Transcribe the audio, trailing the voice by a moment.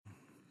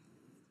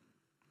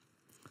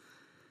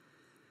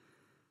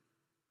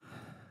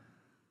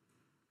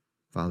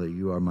Father,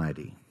 you are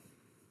mighty,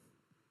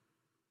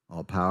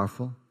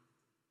 all-powerful,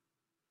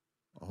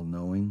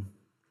 all-knowing,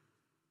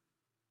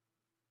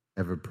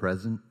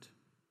 ever-present,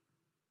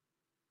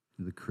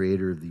 the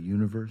creator of the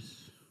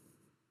universe.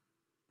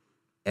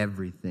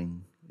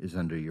 Everything is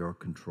under your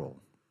control.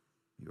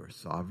 You are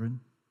sovereign.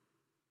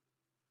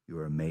 You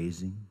are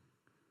amazing.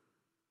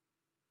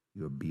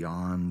 You are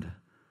beyond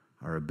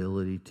our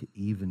ability to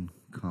even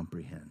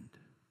comprehend.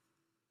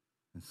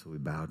 And so we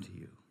bow to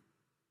you.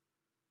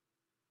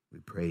 We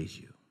praise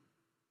you.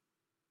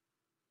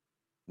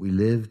 We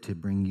live to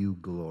bring you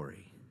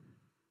glory.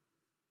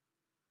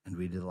 And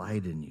we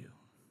delight in you.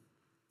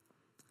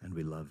 And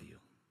we love you.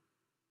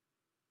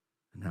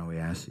 And now we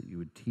ask that you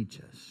would teach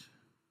us,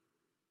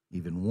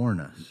 even warn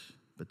us,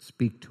 but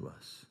speak to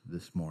us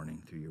this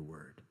morning through your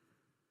word.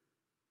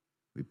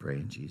 We pray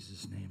in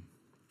Jesus' name.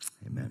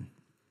 Amen.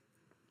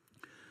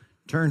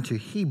 Turn to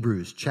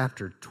Hebrews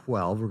chapter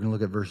 12. We're going to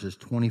look at verses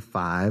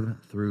 25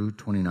 through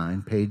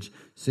 29, page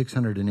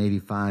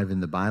 685 in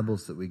the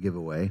Bibles that we give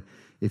away.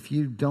 If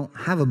you don't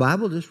have a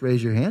Bible, just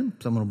raise your hand.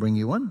 Someone will bring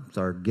you one. It's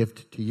our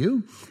gift to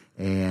you.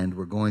 And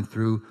we're going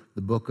through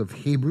the book of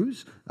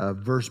Hebrews,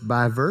 verse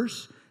by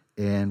verse.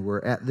 And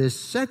we're at this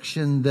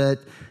section that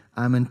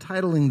I'm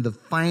entitling The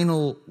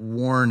Final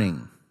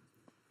Warning.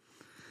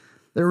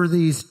 There were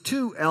these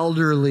two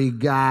elderly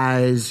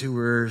guys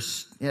who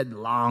had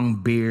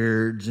long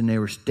beards, and they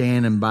were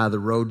standing by the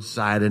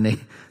roadside, and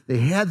they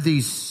had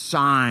these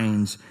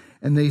signs,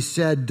 and they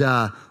said,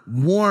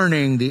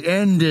 warning, the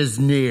end is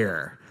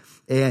near.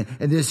 And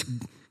this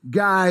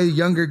guy,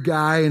 younger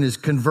guy, in his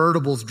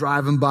convertible's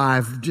driving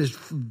by, just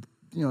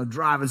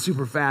driving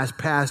super fast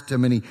past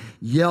him, and he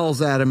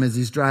yells at him as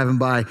he's driving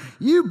by,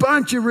 "You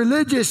bunch of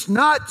religious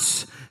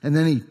nuts!" And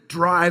then he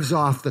drives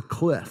off the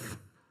cliff.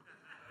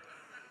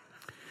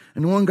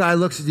 And one guy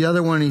looks at the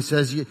other one and he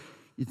says, you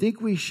think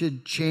we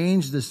should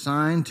change the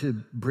sign to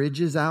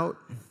 "Bridges out"?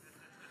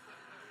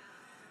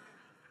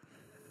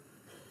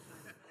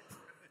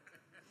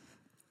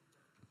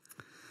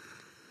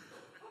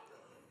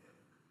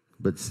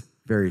 But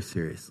very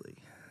seriously,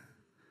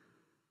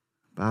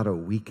 about a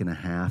week and a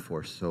half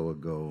or so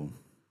ago,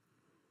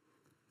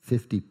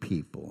 50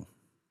 people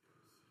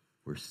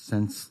were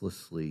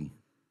senselessly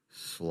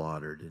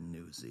slaughtered in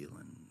New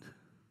Zealand.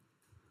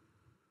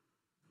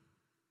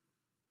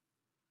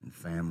 And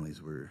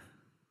families were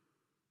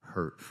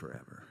hurt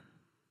forever.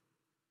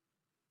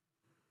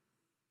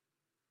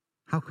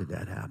 How could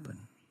that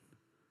happen?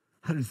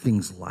 How do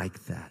things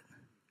like that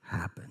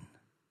happen?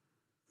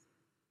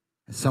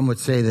 And some would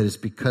say that it's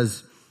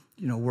because,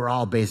 we're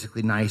all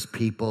basically nice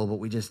people, but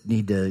we just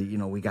need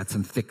to, we got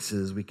some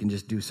fixes. We can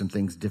just do some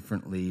things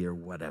differently or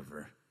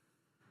whatever.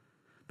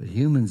 But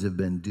humans have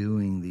been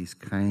doing these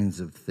kinds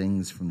of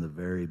things from the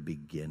very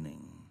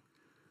beginning,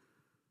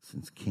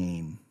 since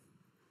Cain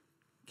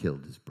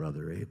killed his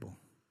brother Abel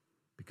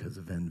because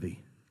of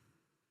envy.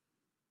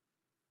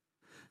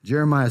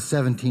 Jeremiah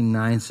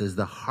 17:9 says,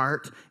 "The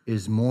heart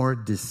is more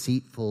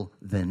deceitful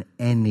than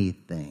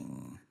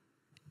anything,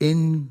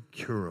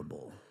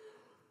 incurable.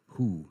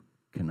 Who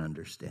can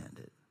understand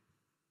it?"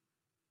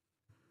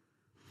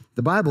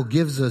 The Bible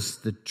gives us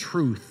the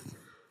truth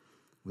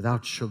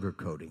without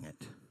sugarcoating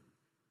it.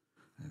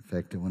 In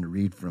fact, I want to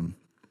read from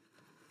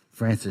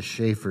Francis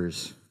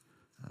Schaeffer's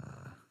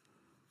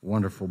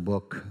wonderful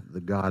book,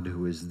 The God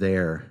Who Is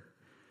There.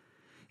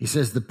 He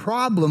says, "The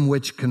problem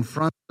which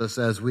confronts us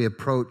as we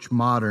approach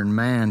modern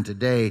man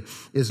today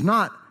is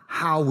not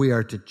how we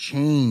are to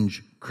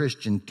change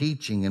Christian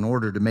teaching in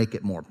order to make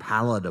it more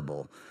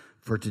palatable,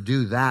 for to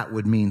do that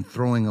would mean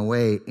throwing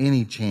away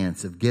any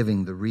chance of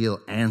giving the real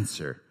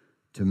answer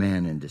to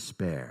man in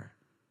despair.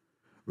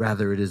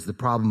 Rather, it is the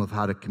problem of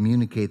how to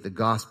communicate the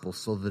gospel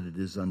so that it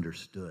is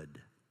understood.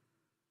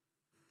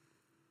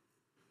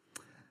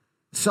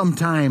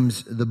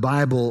 Sometimes the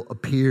Bible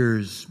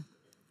appears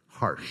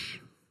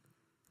harsh,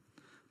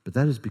 but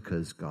that is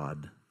because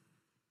God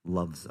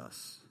loves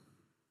us.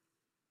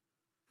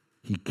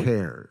 He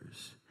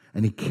cares,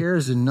 and He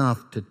cares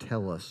enough to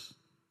tell us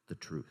the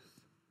truth.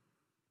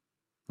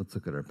 Let's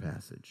look at our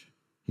passage.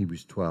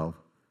 Hebrews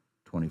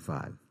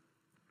 12:25.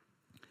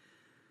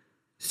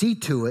 "See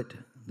to it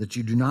that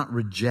you do not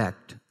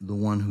reject the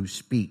one who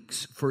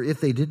speaks. For if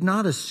they did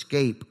not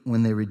escape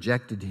when they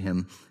rejected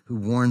him who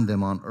warned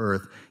them on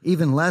earth,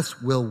 even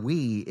less will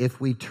we if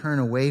we turn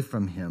away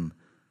from him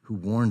who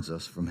warns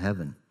us from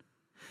heaven.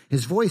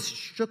 His voice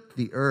shook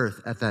the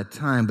earth at that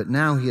time, but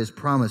now he has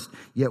promised,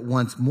 yet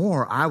once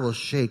more I will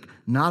shake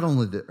not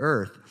only the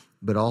earth,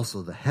 but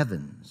also the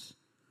heavens.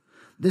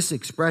 This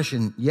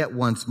expression, yet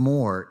once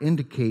more,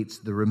 indicates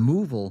the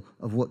removal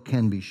of what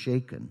can be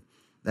shaken,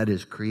 that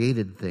is,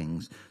 created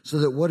things, so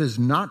that what is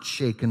not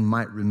shaken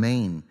might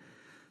remain.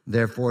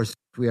 Therefore, since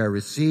we are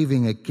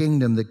receiving a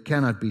kingdom that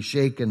cannot be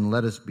shaken,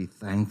 let us be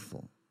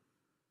thankful.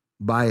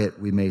 By it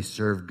we may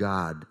serve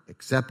God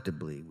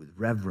acceptably with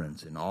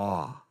reverence and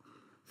awe,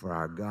 for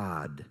our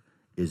God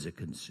is a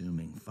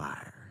consuming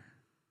fire."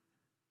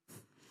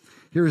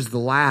 Here's the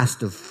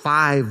last of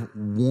 5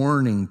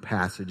 warning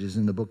passages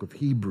in the book of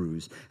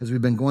Hebrews. As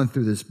we've been going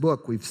through this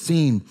book, we've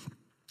seen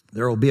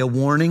there will be a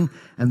warning,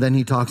 and then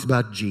he talks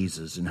about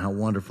Jesus and how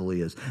wonderful he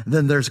is.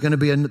 Then there's going to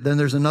be then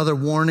there's another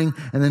warning,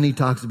 and then he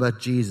talks about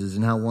Jesus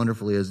and how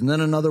wonderful he is. And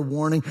then another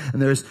warning,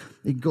 and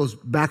it goes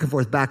back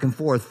and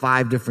forth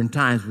 5 different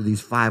times with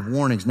these 5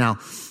 warnings. Now,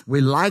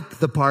 we like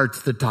the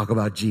parts that talk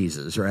about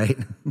Jesus, right?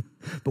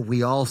 But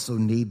we also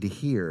need to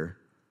hear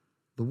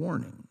the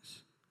warnings.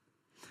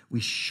 We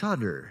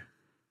shudder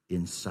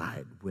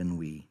inside when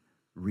we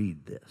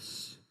read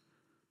this.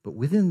 But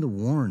within the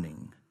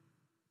warning,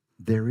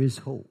 there is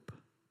hope.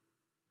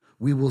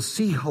 We will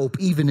see hope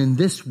even in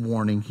this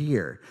warning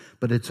here,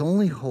 but it's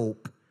only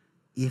hope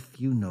if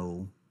you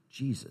know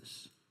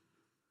Jesus.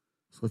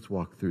 So let's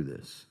walk through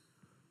this.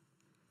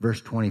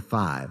 Verse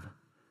 25.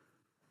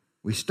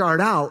 We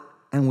start out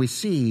and we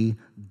see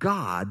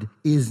God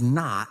is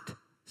not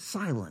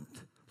silent.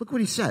 Look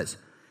what he says.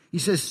 He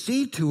says,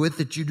 see to it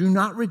that you do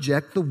not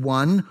reject the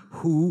one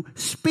who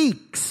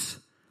speaks.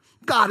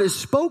 God has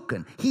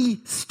spoken. He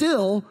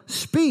still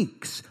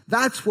speaks.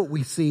 That's what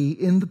we see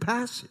in the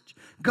passage.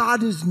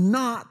 God is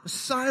not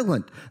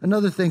silent.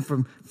 Another thing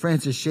from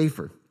Francis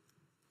Schaeffer.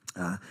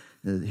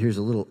 Here's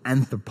a little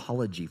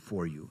anthropology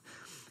for you.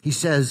 He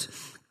says,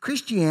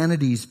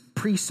 Christianity's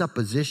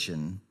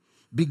presupposition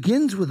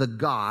begins with a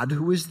God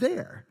who is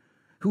there,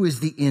 who is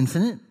the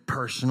infinite,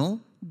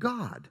 personal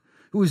God,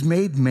 who has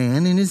made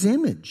man in his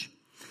image.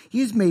 He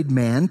has made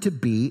man to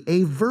be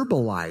a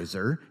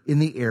verbalizer in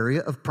the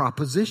area of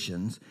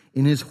propositions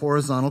in his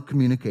horizontal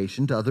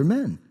communication to other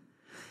men.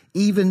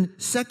 Even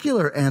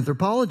secular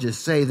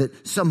anthropologists say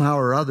that somehow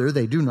or other,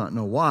 they do not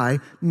know why,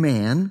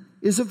 man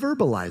is a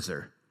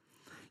verbalizer.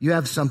 You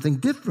have something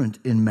different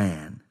in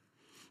man.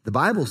 The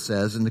Bible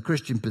says, and the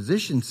Christian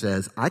position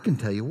says, I can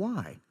tell you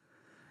why.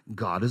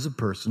 God is a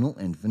personal,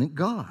 infinite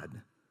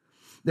God.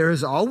 There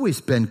has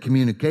always been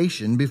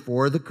communication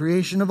before the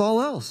creation of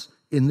all else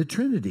in the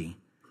Trinity.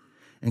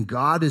 And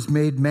God has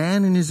made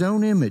man in his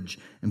own image.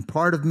 And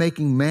part of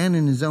making man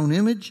in his own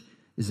image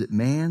is that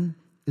man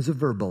is a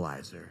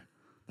verbalizer.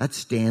 That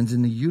stands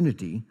in the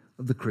unity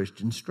of the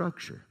Christian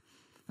structure.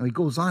 Now he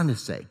goes on to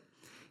say,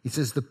 he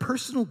says, the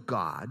personal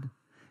God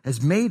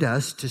has made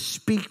us to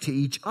speak to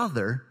each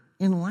other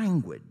in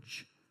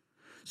language.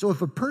 So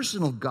if a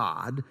personal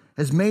God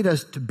has made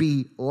us to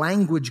be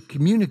language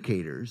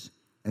communicators,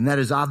 and that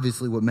is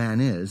obviously what man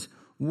is,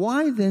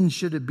 why then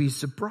should it be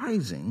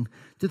surprising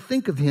to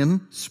think of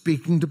him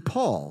speaking to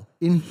Paul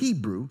in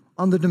Hebrew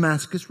on the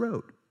Damascus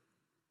Road?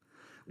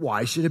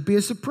 Why should it be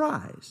a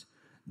surprise?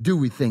 Do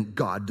we think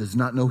God does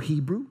not know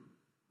Hebrew?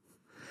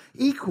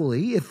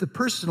 Equally, if the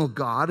personal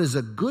God is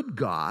a good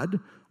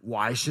God,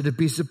 why should it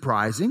be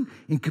surprising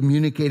in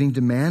communicating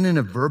to man in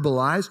a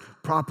verbalized,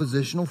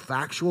 propositional,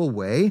 factual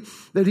way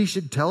that he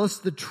should tell us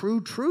the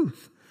true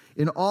truth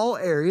in all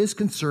areas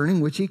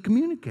concerning which he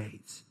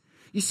communicates?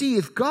 You see,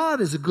 if God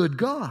is a good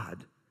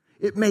God,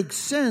 it makes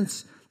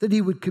sense that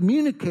he would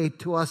communicate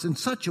to us in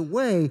such a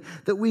way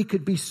that we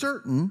could be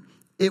certain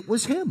it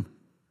was him.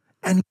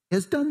 And he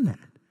has done that.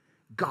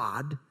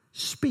 God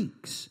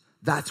speaks.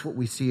 That's what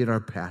we see in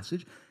our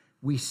passage.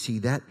 We see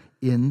that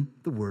in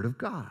the Word of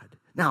God.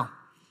 Now,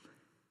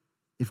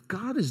 if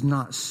God is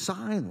not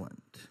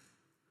silent,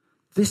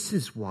 this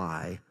is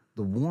why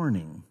the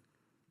warning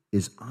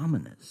is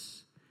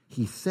ominous.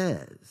 He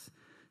says,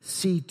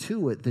 see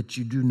to it that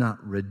you do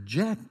not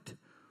reject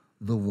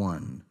the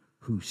one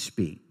who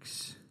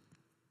speaks.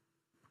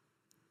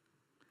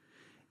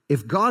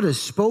 If God has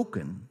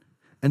spoken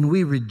and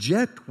we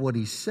reject what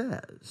he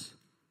says,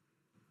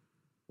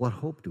 what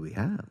hope do we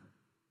have?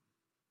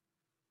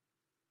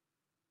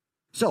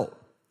 So, it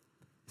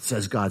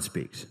says God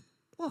speaks.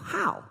 Well,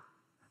 how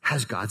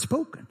has God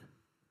spoken?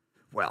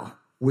 Well,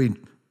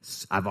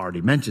 I've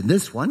already mentioned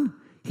this one.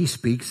 He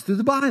speaks through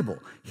the Bible.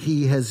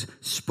 He has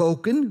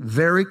spoken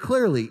very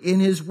clearly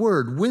in his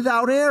word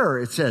without error,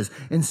 it says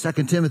in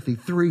 2 Timothy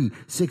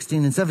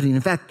 3:16 and 17.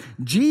 In fact,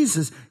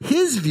 Jesus,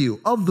 his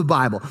view of the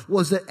Bible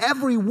was that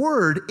every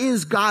word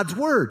is God's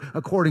word,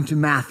 according to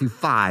Matthew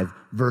 5,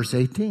 verse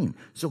 18.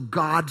 So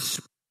God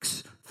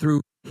speaks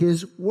through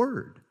his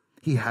word.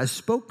 He has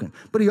spoken.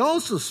 But he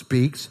also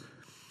speaks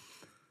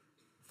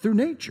through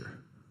nature.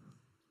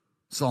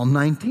 Psalm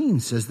 19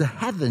 says the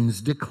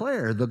heavens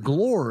declare the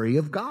glory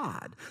of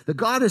God. That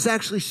God has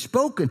actually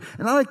spoken.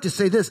 And I like to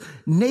say this,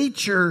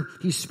 nature,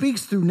 he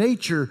speaks through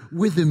nature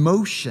with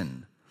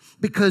emotion.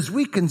 Because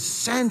we can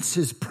sense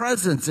his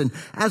presence. And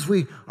as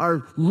we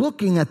are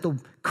looking at the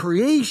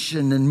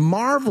creation and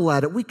marvel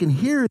at it, we can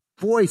hear his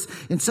voice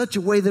in such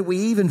a way that we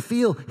even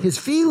feel his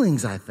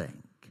feelings, I think.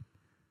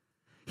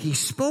 He's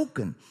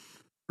spoken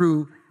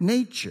through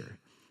nature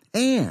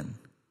and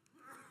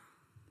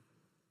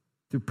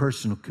through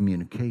personal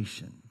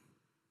communication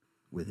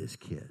with his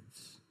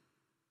kids.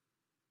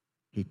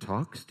 He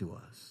talks to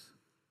us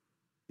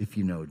if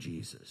you know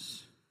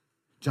Jesus.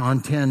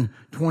 John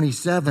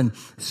 10:27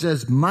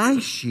 says, my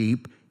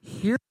sheep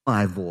hear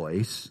my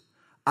voice.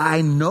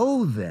 I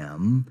know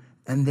them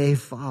and they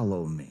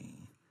follow me.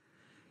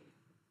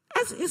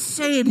 It's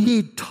saying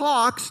he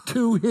talks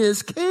to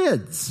his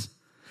kids.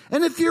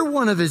 And if you're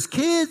one of his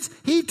kids,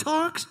 he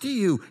talks to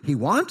you. He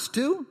wants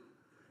to,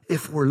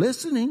 if we're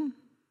listening.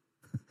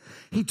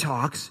 He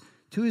talks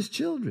to his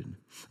children.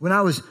 When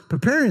I was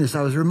preparing this,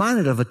 I was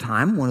reminded of a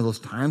time, one of those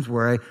times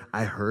where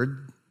I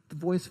heard the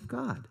voice of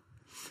God.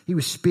 He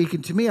was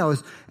speaking to me. I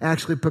was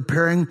actually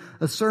preparing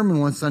a sermon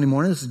one Sunday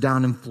morning. This is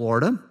down in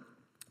Florida.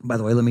 By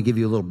the way, let me give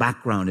you a little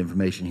background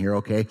information here,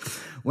 okay?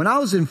 When I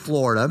was in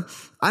Florida,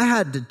 I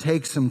had to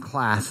take some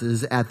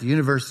classes at the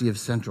University of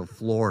Central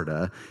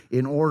Florida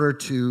in order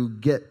to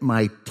get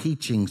my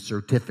teaching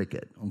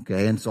certificate,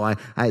 okay? And so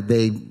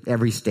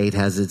every state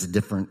has its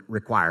different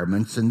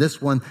requirements. And this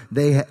one,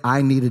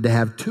 I needed to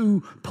have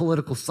 2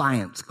 political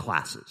science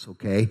classes,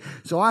 okay?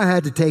 So I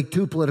had to take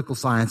 2 political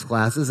science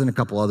classes and a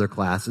couple other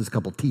classes, a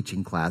couple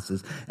teaching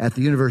classes at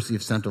the University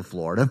of Central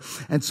Florida.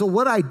 And so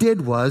what I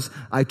did was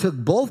I took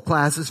both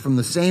classes from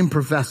the same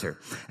professor,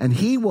 and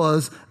he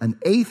was an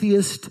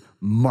atheist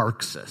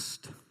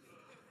Marxist.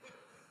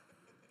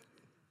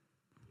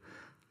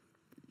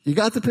 You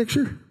got the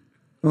picture?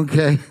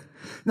 Okay.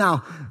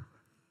 Now,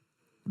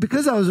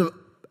 because I was a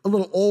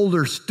little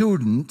older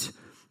student,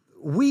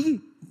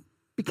 we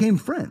became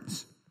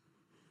friends.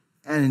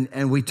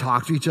 And we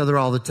talked to each other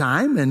all the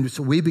time, and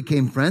so we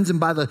became friends. And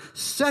by the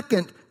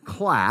second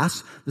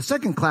class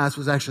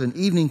was actually an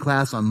evening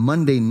class on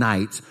Monday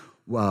nights,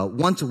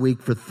 once a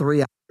week for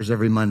 3 hours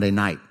every Monday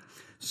night.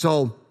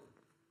 So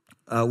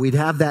we'd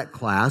have that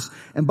class.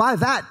 And by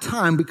that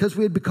time, because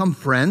we had become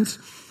friends,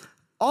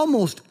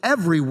 almost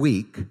every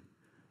week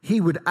he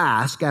would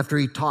ask, after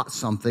he taught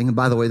something, and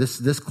by the way,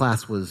 this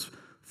class was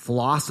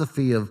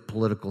philosophy of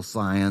political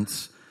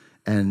science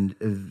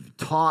and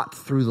taught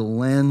through the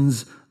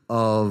lens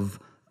of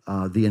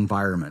the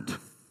environment.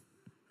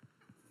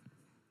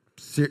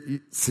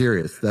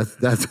 Serious.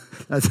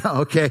 That's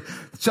how, okay.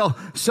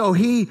 So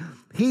he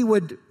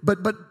would,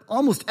 but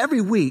almost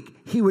every week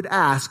he would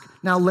ask,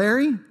 now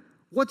Larry,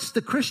 what's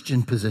the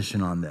Christian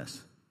position on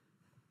this?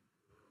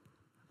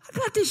 I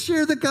got to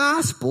share the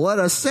gospel at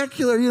a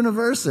secular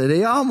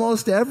university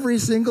almost every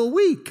single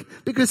week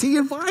because he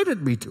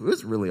invited me to. It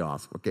was really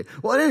awesome. Okay.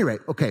 Well, at any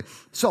rate, okay.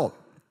 So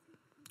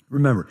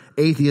remember,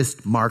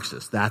 atheist,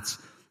 Marxist. That's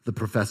the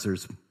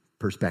professor's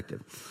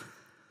perspective.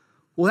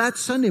 Well, that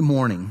Sunday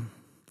morning,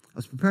 I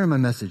was preparing my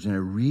message and I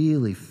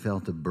really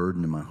felt a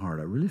burden in my heart.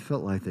 I really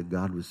felt like that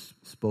God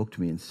spoke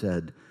to me and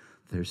said,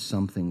 there's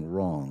something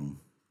wrong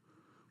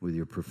with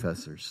your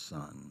professor's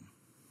son.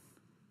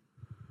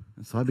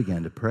 And so I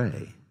began to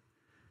pray,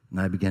 and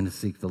I began to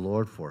seek the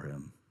Lord for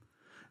him.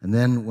 And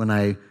then when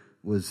I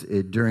was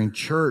during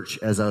church,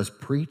 as I was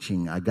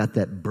preaching, I got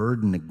that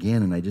burden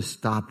again, and I just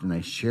stopped and I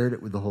shared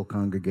it with the whole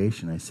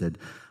congregation. I said,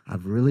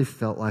 I've really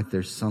felt like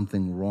there's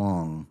something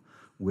wrong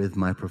with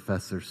my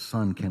professor's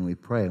son. Can we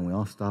pray? And we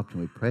all stopped and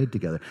we prayed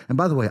together. And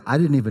by the way, I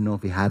didn't even know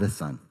if he had a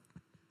son.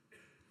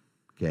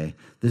 Okay,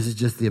 this is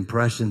just the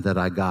impression that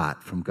I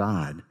got from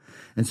God.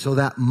 And so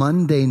that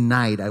Monday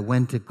night, I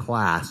went to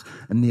class,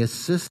 and the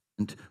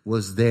assistant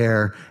was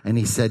there, and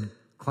he said,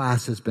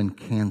 class has been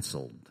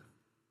canceled.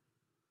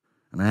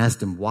 And I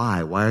asked him,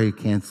 why? Why are you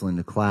canceling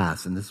the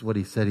class? And this is what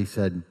he said. He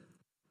said,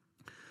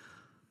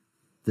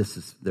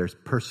 there's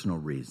personal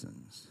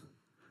reasons.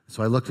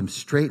 So I looked him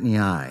straight in the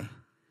eye,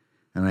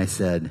 and I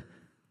said,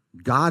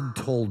 God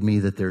told me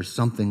that there's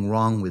something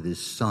wrong with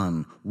his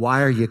son.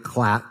 Why are you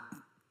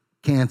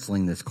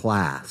canceling this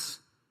class?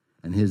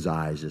 And his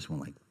eyes just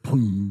went like,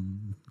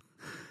 boom.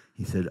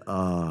 He said,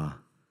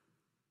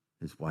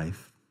 his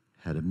wife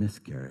had a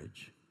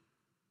miscarriage,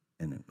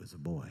 and it was a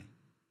boy.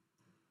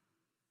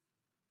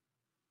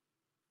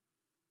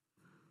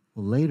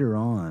 Well, later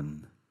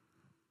on,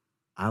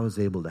 I was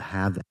able to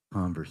have that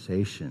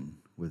conversation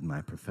with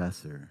my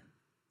professor.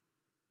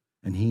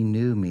 And he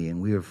knew me, and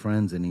we were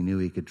friends, and he knew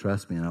he could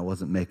trust me, and I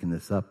wasn't making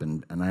this up.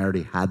 And I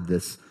already had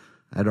this,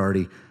 I'd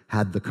already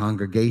had the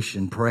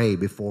congregation pray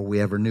before we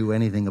ever knew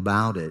anything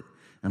about it.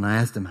 And I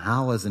asked him,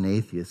 how, as an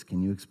atheist,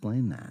 can you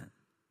explain that?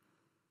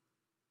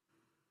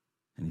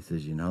 And he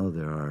says,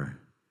 there are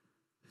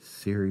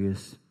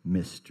serious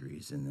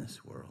mysteries in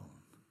this world.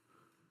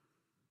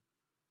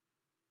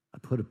 I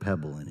put a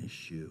pebble in his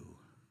shoe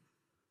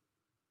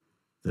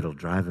that'll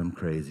drive him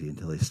crazy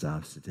until he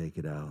stops to take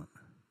it out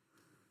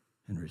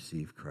and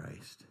receive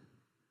Christ.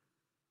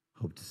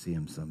 Hope to see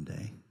him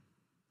someday.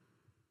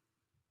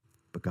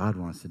 But God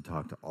wants to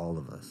talk to all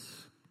of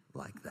us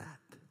like that.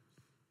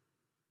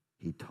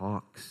 He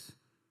talks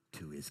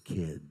to his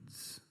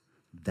kids.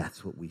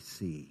 That's what we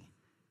see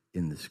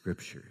in the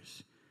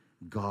scriptures.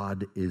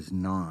 God is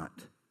not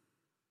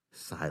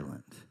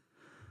silent.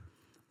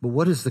 But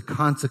what is the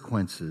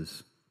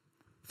consequences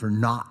for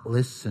not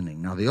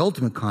listening? Now, the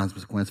ultimate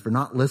consequence for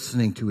not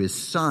listening to his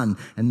son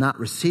and not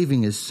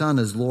receiving his son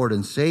as Lord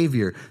and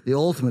Savior, the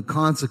ultimate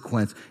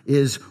consequence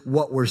is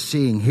what we're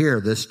seeing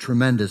here, this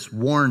tremendous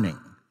warning.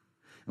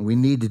 And we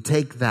need to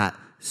take that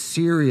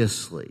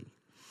seriously.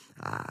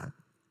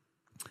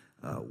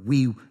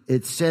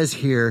 It says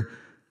here,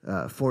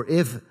 for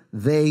if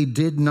they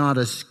did not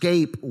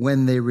escape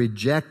when they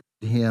rejected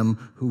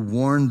him who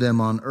warned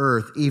them on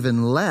earth,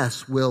 even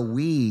less will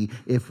we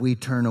if we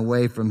turn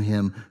away from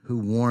him who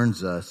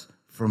warns us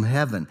from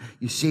heaven.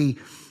 You see,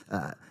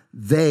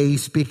 they,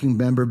 speaking,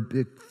 remember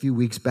a few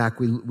weeks back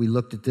we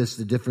looked at this,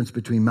 the difference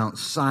between Mount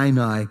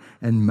Sinai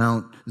and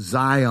Mount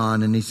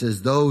Zion, and he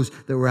says those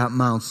that were at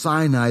Mount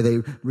Sinai, they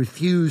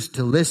refused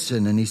to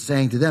listen, and he's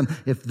saying to them,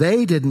 if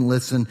they didn't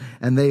listen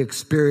and they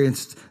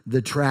experienced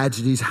the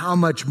tragedies, how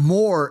much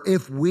more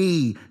if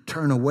we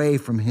turn away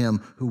from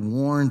him who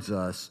warns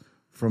us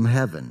from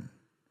heaven.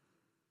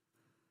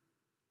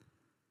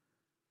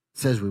 It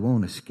says we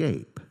won't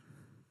escape.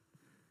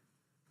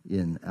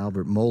 In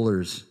Albert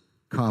Mohler's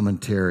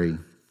commentary,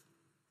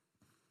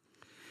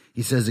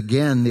 he says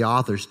again, the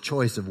author's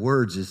choice of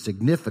words is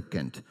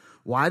significant.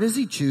 Why does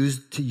he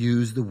choose to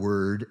use the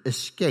word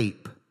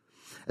escape?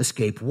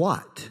 Escape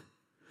what?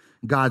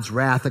 God's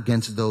wrath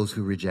against those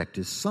who reject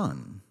his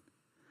Son.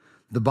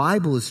 The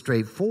Bible is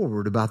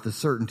straightforward about the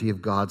certainty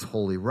of God's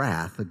holy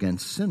wrath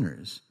against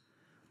sinners.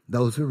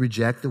 Those who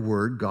reject the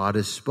word God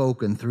has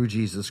spoken through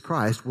Jesus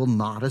Christ will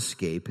not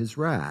escape his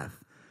wrath.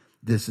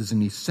 This is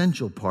an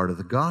essential part of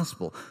the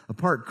gospel, a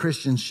part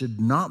Christians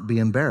should not be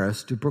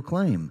embarrassed to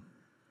proclaim.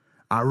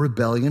 Our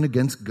rebellion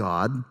against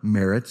God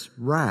merits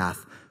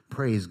wrath.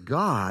 Praise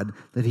God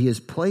that he has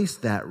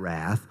placed that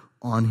wrath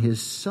on his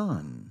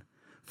Son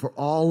for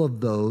all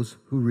of those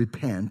who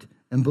repent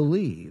and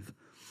believe.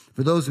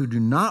 For those who do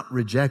not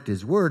reject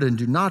his word and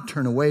do not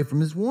turn away from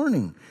his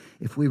warning.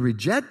 If we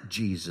reject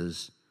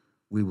Jesus,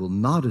 we will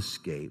not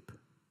escape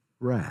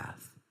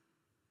wrath.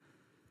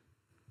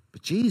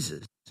 But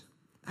Jesus,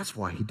 that's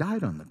why he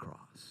died on the cross.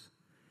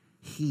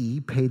 He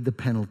paid the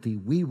penalty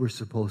we were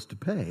supposed to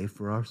pay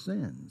for our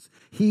sins.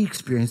 He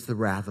experienced the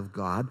wrath of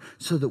God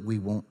so that we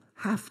won't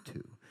have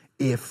to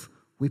if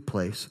we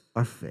place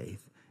our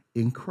faith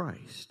in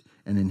Christ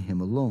and in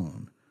him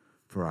alone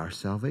for our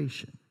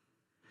salvation.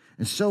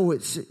 And so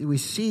we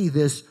see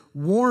this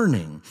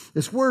warning.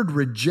 This word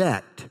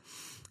reject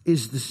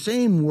is the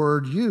same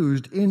word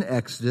used in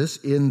Exodus,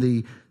 in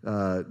the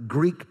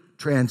Greek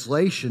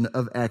translation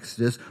of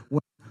Exodus,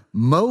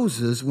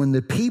 when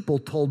the people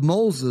told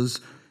Moses,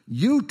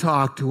 you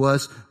talk to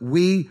us,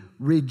 we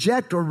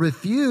reject or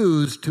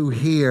refuse to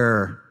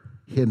hear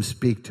him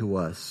speak to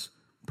us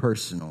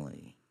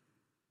personally.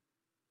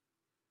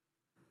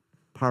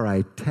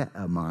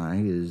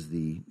 Paraitēmai is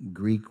the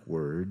Greek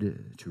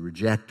word to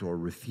reject or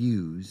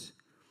refuse.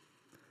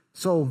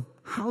 So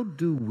how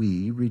do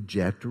we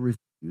reject or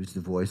refuse the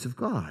voice of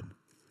God?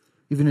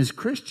 Even as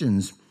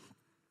Christians,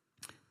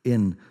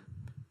 in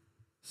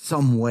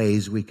some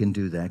ways we can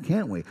do that,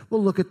 can't we?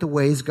 Well, look at the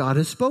ways God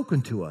has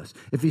spoken to us.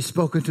 If he's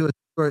spoken to us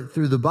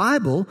through the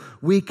Bible,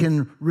 we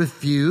can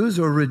refuse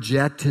or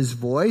reject his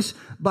voice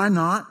by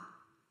not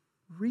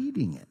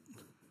reading it,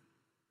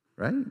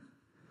 right?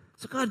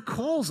 So God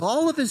calls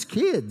all of his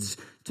kids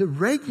to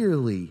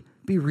regularly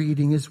be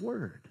reading his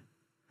word.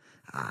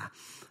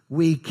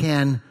 We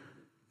can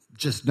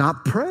just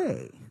not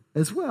pray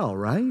as well,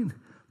 right?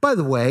 By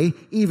the way,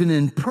 even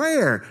in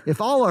prayer, if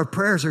all our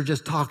prayers are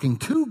just talking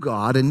to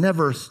God and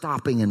never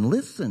stopping and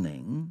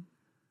listening,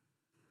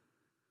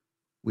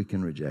 we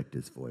can reject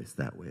his voice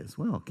that way as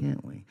well,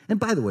 can't we? And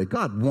by the way,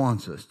 God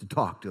wants us to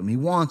talk to him. He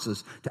wants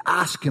us to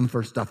ask him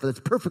for stuff. That's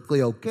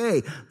perfectly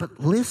okay.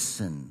 But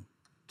listen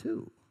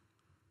too,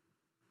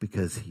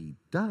 because he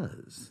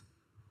does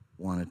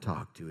want to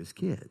talk to his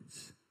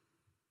kids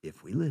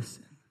if we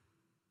listen.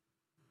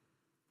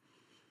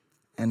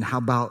 And how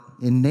about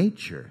in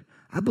nature?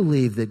 I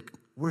believe that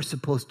we're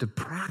supposed to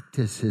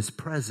practice his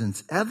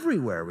presence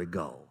everywhere we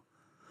go.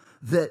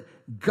 That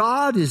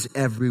God is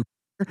everywhere,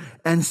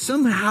 and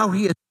somehow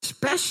he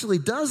especially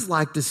does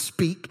like to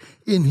speak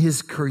in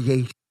his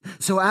creation.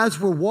 So as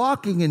we're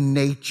walking in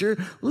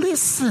nature,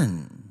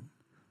 listen,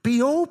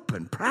 be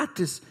open,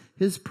 practice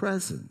his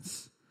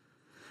presence.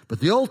 But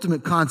the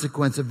ultimate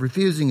consequence of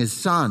refusing his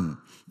Son,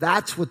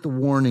 that's what the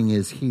warning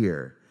is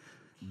here.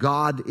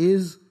 God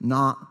is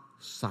not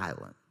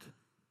silent.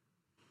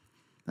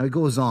 Now it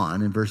goes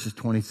on in verses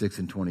 26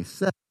 and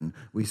 27.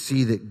 We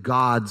see that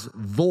God's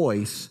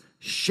voice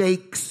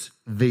shakes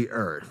the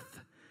earth.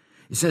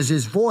 It says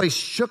his voice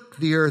shook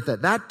the earth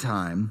at that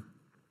time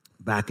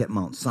back at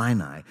Mount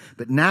Sinai.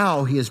 But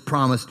now he has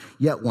promised,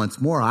 yet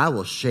once more I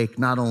will shake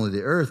not only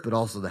the earth but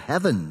also the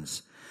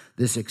heavens.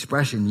 This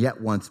expression, yet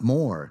once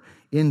more,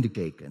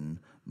 indicating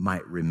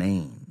might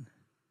remain.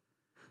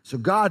 So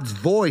God's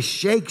voice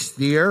shakes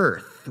the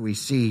earth, we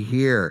see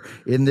here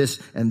in this,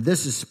 and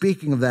this is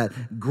speaking of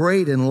that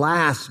great and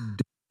last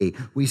day.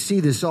 We see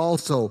this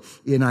also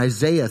in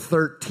Isaiah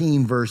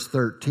 13, verse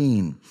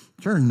 13.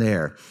 Turn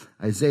there.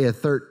 Isaiah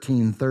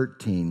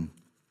 13:13.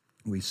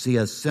 We see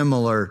a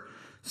similar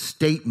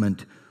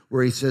statement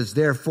where he says,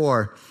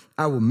 therefore,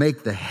 I will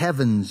make the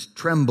heavens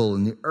tremble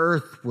and the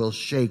earth will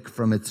shake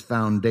from its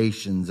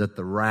foundations at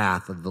the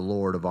wrath of the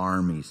Lord of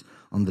armies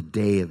on the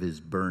day of his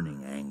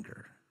burning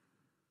anger.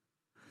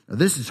 Now,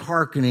 this is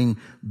hearkening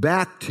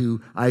back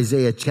to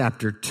Isaiah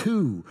chapter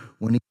 2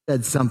 when he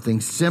said something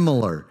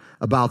similar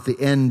about the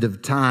end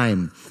of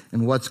time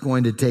and what's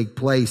going to take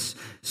place.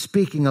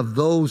 Speaking of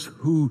those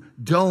who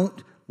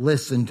don't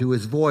listen to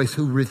his voice,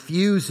 who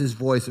refuse his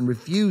voice and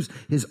refuse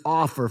his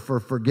offer for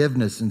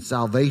forgiveness and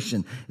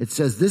salvation. It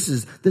says this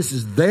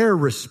is their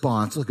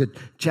response. Look at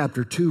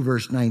chapter 2,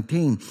 verse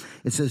 19.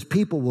 It says,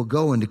 people will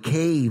go into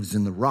caves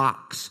in the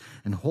rocks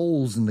and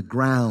holes in the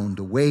ground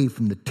away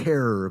from the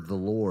terror of the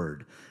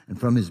Lord and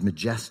from his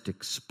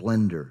majestic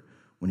splendor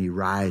when he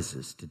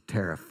rises to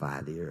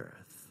terrify the earth.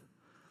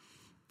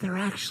 They're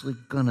actually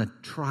going to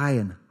try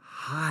and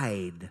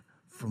hide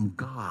from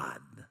God.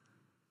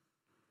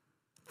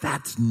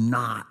 That's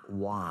not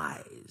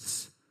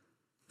wise,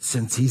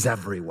 since he's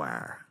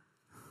everywhere.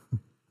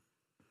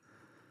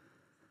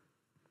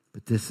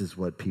 But this is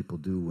what people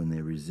do when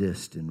they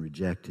resist and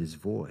reject his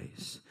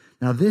voice.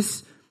 Now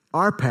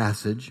our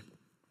passage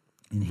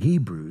in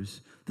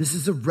Hebrews, this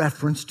is a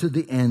reference to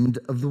the end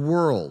of the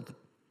world.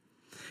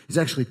 He's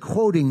actually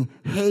quoting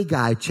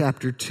Haggai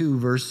chapter 2,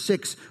 verse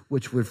 6,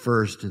 which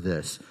refers to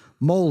this.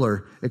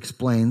 Moeller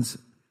explains,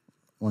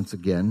 once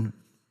again,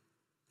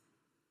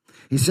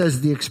 he says,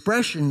 the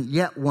expression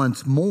 "yet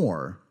once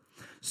more"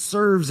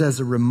 serves as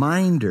a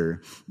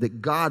reminder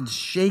that God's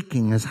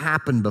shaking has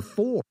happened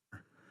before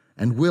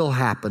and will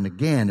happen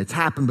again. It's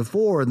happened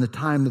before in the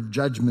time of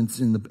judgments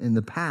in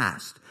the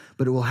past,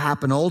 but it will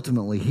happen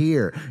ultimately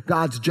here.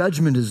 God's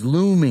judgment is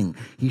looming.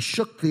 He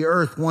shook the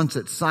earth once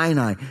at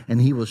Sinai,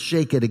 and he will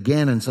shake it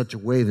again in such a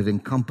way that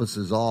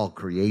encompasses all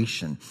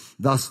creation.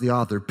 Thus, the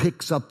author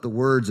picks up the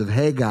words of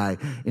Haggai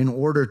in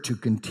order to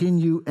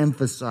continue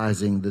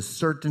emphasizing the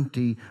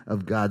certainty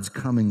of God's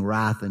coming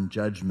wrath and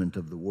judgment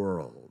of the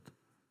world.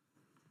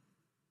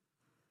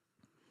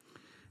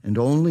 And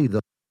only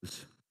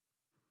those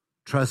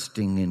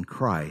trusting in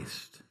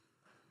Christ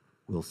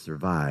will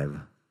survive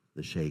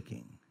the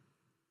shaking.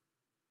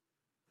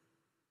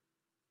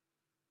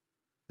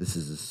 This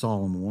is a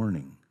solemn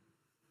warning.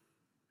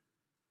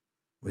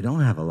 We don't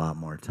have a lot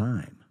more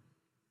time.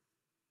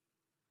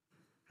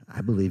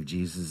 I believe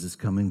Jesus is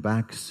coming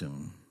back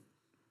soon.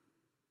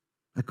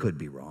 I could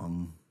be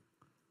wrong,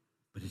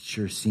 but it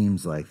sure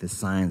seems like the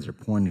signs are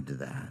pointing to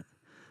that.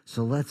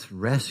 So let's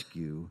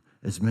rescue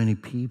as many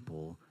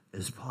people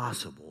as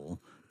possible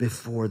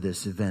before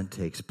this event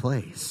takes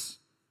place.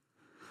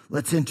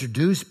 Let's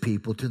introduce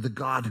people to the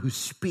God who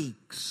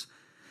speaks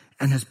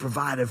and has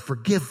provided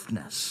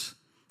forgiveness.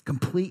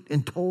 Complete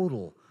and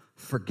total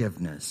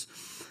forgiveness.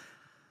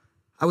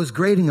 I was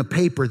grading a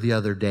paper the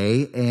other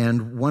day,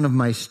 and one of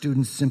my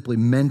students simply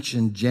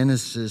mentioned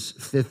Genesis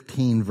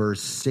 15,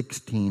 verse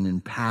 16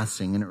 in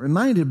passing, and it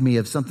reminded me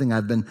of something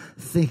I've been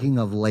thinking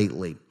of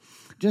lately.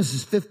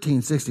 Genesis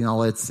 15, 16,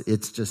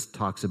 it just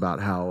talks about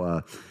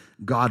how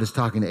God is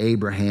talking to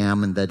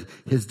Abraham and that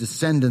his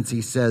descendants,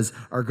 he says,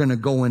 are going to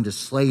go into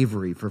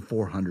slavery for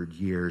 400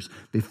 years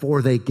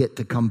before they get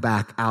to come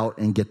back out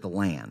and get the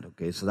land.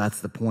 Okay, so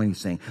that's the point he's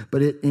saying.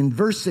 But in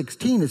verse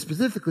 16, it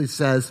specifically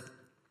says,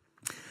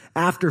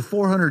 after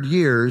 400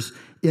 years,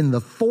 in the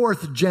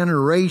fourth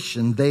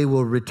generation, they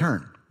will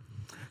return.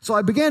 So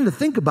I began to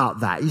think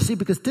about that. You see,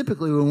 because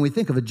typically when we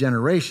think of a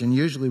generation,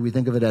 usually we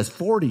think of it as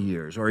 40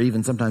 years or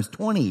even sometimes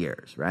 20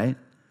 years, right?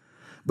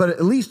 But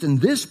at least in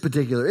this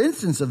particular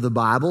instance of the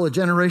Bible, a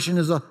generation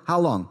is how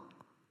long?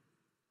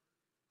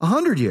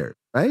 100 years,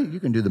 right? You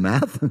can do the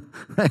math,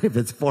 right? If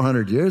it's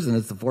 400 years and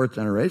it's the fourth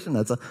generation,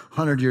 that's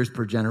 100 years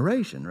per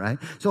generation, right?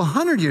 So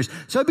 100 years.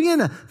 So I began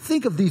to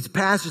think of these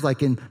passages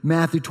like in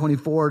Matthew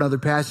 24 and other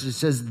passages, it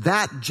says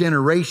that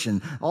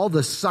generation, all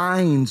the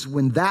signs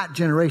when that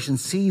generation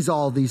sees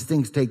all these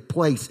things take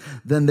place,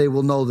 then they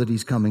will know that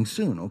he's coming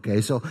soon, okay?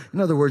 So in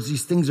other words,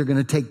 these things are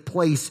going to take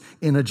place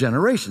in a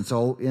generation.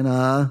 So in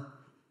about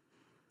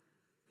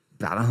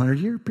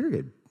 100-year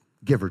period,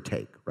 give or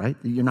take, right?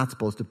 You're not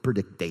supposed to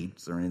predict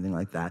dates or anything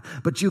like that,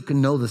 but you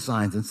can know the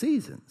signs and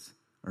seasons,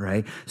 all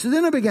right? So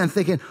then I began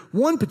thinking,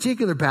 one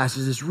particular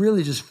passage that's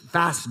really just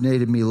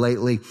fascinated me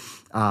lately.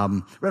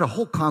 Read a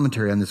whole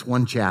commentary on this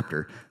one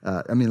chapter.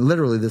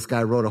 Literally, this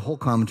guy wrote a whole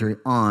commentary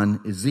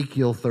on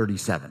Ezekiel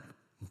 37.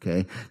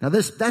 Okay. Now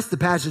that's the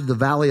passage, the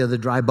Valley of the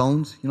Dry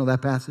Bones. You know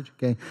that passage?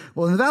 Okay.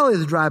 Well, in the Valley of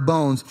the Dry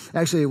Bones,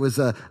 actually it was,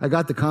 I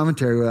got the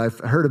commentary, I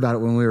heard about it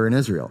when we were in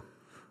Israel.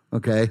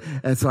 Okay,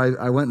 and so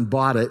I went and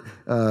bought it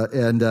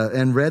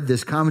and read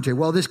this commentary.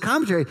 Well, this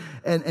commentary,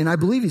 and I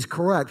believe he's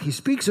correct, he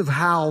speaks of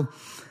how,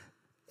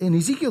 in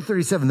Ezekiel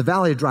 37, the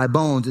Valley of Dry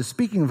Bones is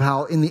speaking of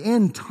how in the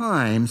end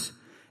times,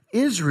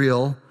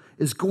 Israel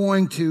is there's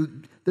going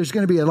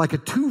to be like a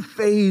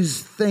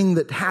two-phase thing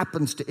that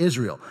happens to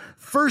Israel.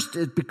 First,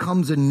 it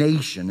becomes a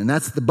nation, and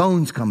that's the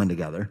bones coming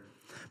together.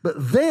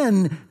 But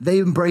then they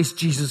embrace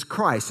Jesus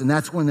Christ, and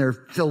that's when they're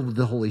filled with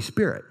the Holy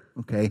Spirit.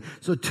 Okay,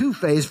 so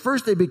two-phase.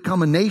 First, they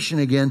become a nation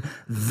again.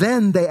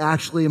 Then they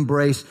actually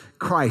embrace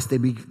Christ.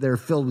 They're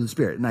filled with the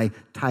Spirit. And I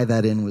tie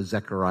that in with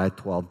Zechariah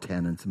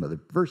 12:10 and some other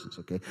verses.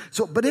 Okay,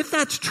 so but if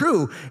that's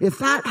true, if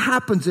that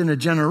happens in a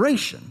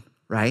generation,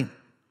 right?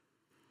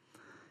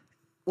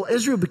 Well,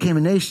 Israel became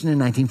a nation in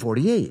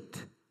 1948.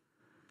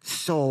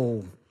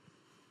 So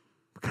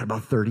we got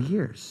about 30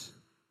 years.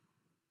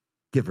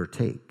 give or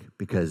take,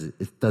 because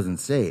it doesn't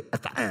say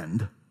at the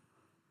end,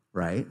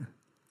 right?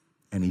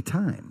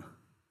 Anytime.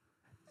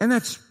 And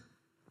that's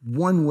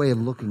one way of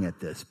looking at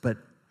this, but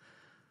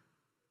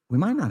we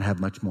might not have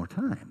much more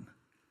time.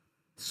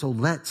 So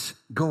let's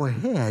go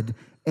ahead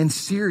and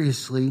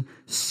seriously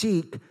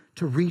seek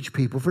to reach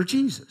people for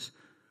Jesus.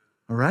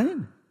 All right?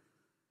 Let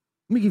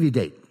me give you a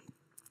date.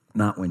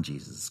 Not when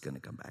Jesus is going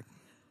to come back.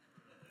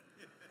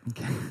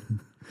 Okay.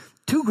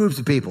 Two groups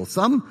of people.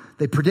 Some,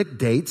 they predict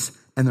dates,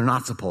 and they're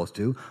not supposed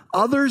to.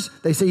 Others,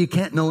 they say you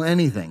can't know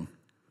anything,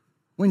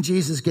 when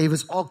Jesus gave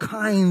us all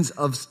kinds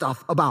of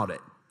stuff about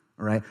it.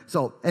 All right?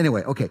 So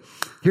anyway, okay,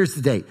 here's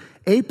the date.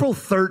 April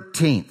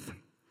 13th,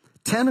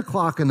 10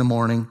 o'clock in the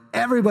morning,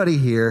 everybody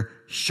here,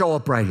 show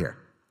up right here.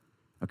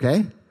 Okay?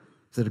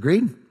 Is that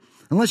agreed?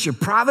 Unless you're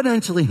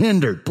providentially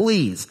hindered,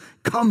 please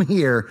come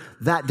here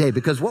that day,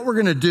 because what we're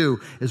going to do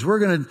is we're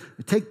going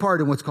to take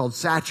part in what's called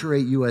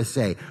Saturate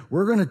USA.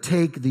 We're going to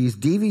take these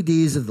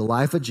DVDs of the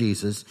life of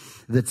Jesus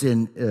that's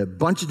in a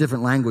bunch of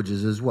different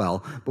languages as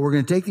well, but we're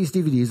going to take these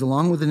DVDs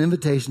along with an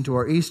invitation to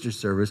our Easter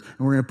service, and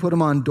we're going to put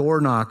them on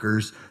door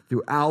knockers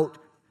throughout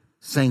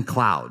St.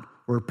 Cloud.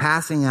 We're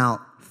passing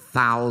out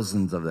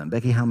thousands of them.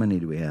 Becky, how many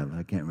do we have?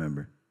 I can't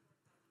remember.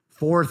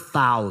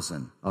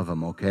 4,000 of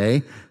them,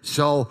 okay?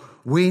 So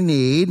we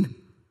need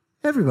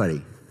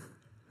everybody,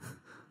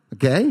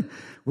 okay?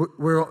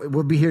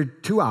 We'll be here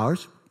 2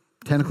 hours,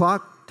 10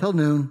 o'clock till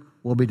noon.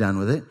 We'll be done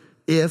with it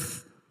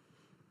if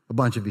a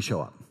bunch of you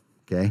show up,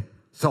 okay?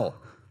 So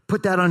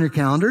put that on your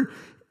calendar.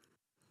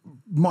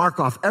 Mark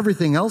off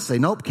everything else. Say,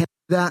 nope, can't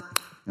do that,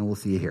 and we'll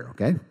see you here,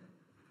 okay?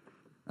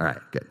 All right,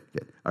 good.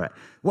 All right.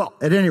 Well,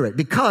 at any rate,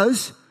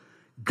 because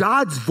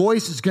God's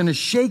voice is going to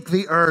shake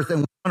the earth, and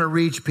we want to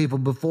reach people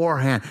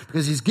beforehand,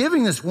 because he's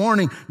giving this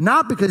warning,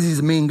 not because he's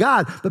a mean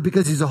God, but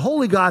because he's a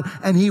holy God,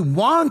 and he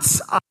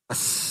wants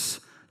us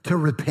to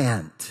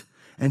repent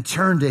and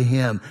turn to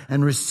him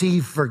and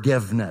receive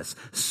forgiveness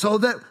so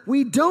that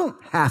we don't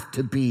have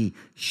to be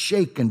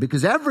shaken,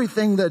 because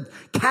everything that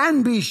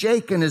can be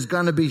shaken is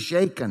going to be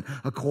shaken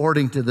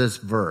according to this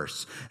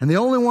verse. And the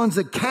only ones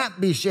that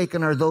can't be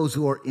shaken are those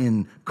who are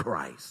in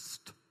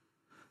Christ.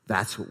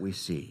 That's what we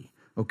see.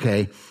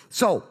 Okay,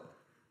 so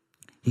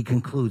he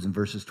concludes in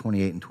verses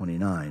 28 and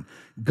 29,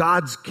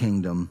 God's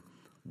kingdom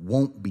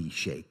won't be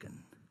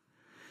shaken.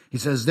 He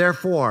says,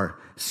 therefore,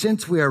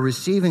 since we are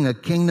receiving a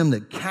kingdom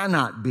that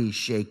cannot be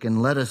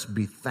shaken, let us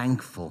be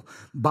thankful.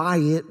 By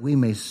it we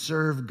may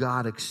serve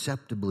God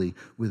acceptably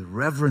with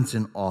reverence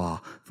and awe,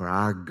 for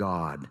our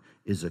God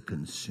is a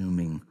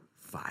consuming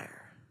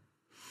fire.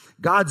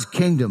 God's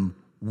kingdom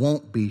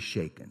won't be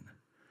shaken.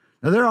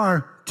 Now, there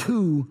are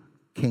two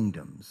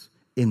kingdoms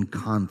in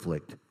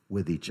conflict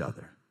with each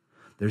other.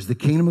 There's the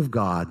kingdom of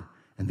God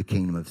and the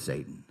kingdom of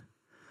Satan.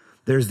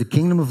 There's the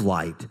kingdom of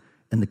light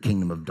and the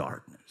kingdom of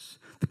darkness.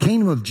 The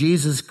kingdom of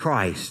Jesus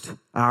Christ,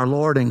 our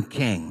Lord and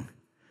King,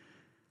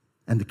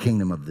 and the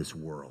kingdom of this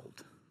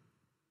world.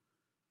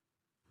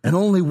 And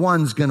only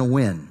one's going to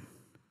win,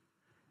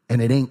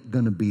 and it ain't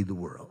going to be the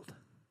world.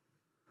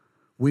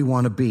 We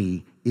want to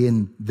be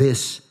in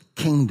this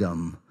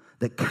kingdom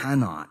that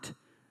cannot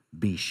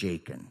be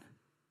shaken.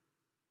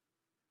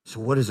 So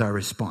what is our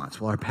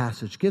response? Well, our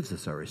passage gives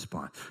us our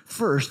response.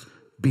 First,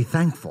 be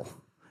thankful.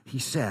 He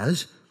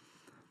says,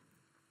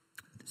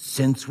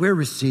 since we're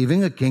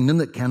receiving a kingdom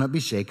that cannot be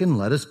shaken,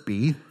 let us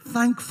be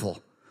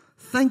thankful.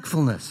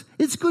 Thankfulness.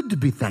 It's good to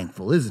be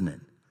thankful, isn't it?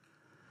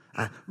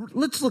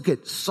 Let's look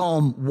at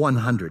Psalm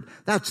 100.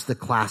 That's the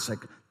classic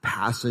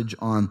passage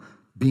on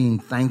being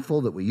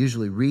thankful that we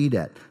usually read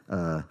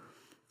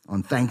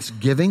on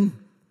Thanksgiving.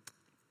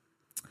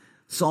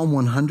 Psalm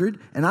 100,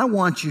 and I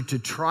want you to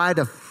try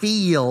to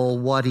feel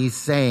what he's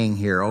saying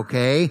here,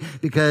 okay?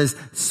 Because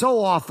so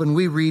often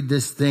we read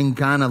this thing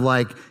kind of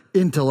like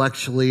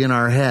intellectually in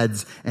our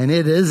heads, and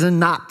it is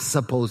not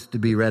supposed to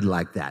be read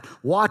like that.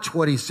 Watch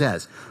what he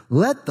says.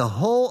 Let the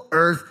whole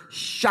earth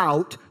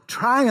shout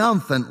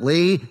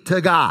triumphantly to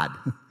God.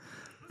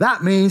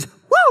 That means,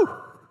 woo!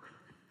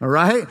 All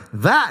right?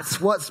 That's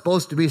what's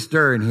supposed to be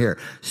stirring here.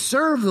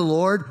 Serve the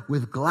Lord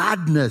with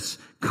gladness.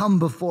 Come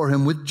before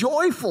him with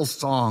joyful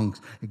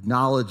songs.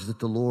 Acknowledge that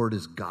the Lord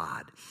is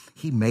God.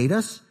 He made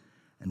us,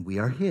 and we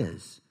are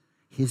his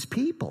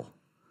people,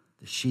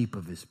 the sheep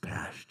of his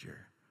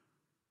pasture.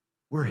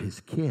 We're his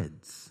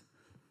kids.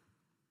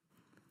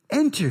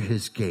 Enter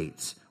his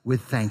gates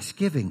with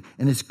thanksgiving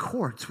and his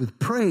courts with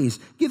praise.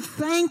 Give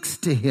thanks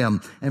to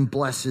him and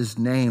bless his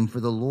name, for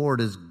the Lord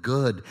is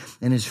good,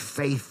 and his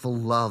faithful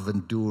love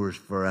endures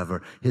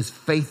forever. His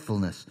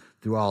faithfulness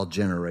through all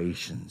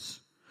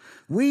generations.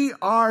 We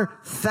are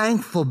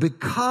thankful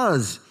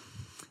because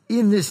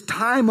in this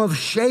time of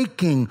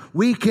shaking,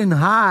 we can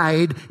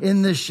hide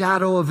in the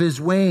shadow of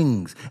his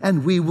wings,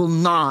 and we will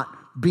not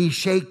be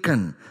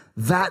shaken.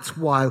 That's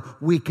why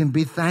we can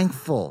be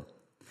thankful.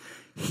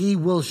 He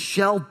will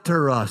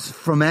shelter us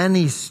from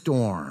any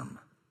storm.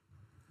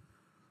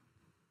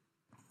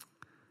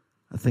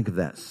 I think of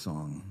that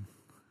song,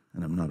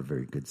 and I'm not a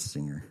very good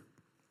singer.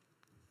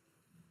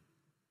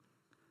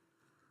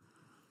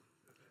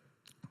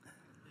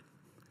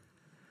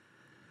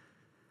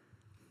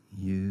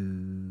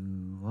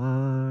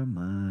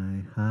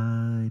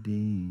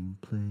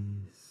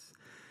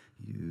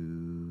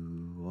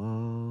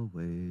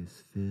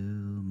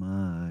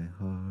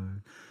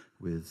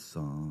 with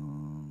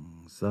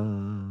songs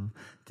of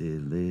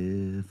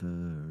deliverance.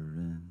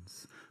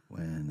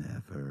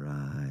 Whenever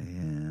I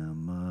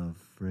am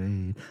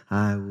afraid,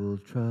 I will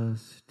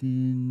trust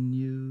in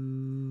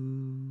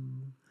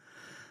you.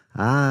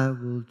 I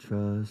will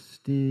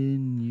trust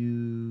in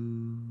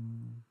you.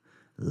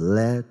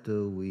 Let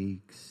the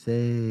weak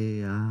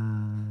say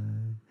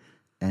I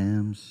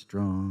am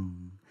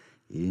strong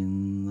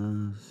in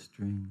the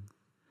strength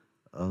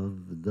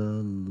of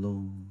the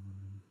Lord.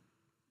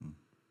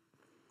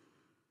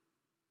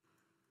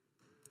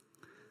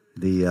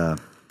 The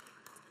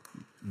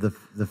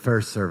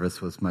first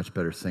service was much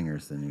better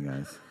singers than you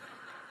guys.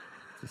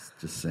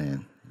 Just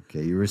saying.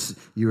 Okay, you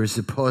were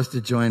supposed to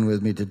join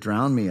with me to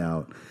drown me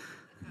out,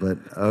 but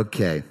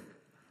okay.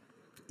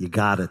 You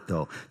got it,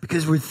 though.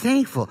 Because we're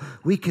thankful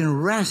we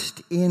can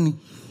rest in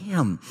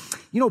Him.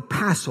 You know,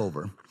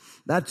 Passover,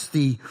 that's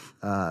the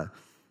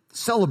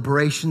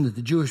celebration that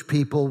the Jewish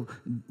people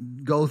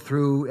go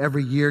through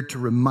every year to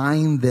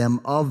remind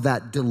them of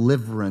that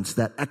deliverance,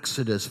 that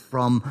exodus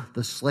from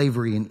the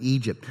slavery in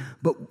Egypt.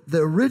 But the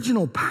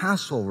original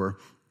Passover,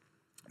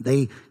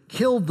 they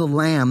killed the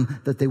lamb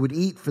that they would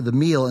eat for the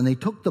meal, and they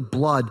took the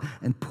blood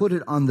and put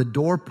it on the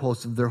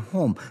doorposts of their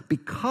home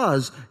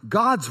because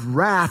God's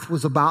wrath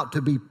was about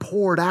to be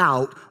poured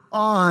out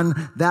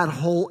on that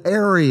whole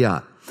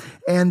area.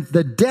 And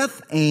the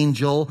death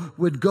angel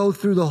would go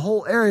through the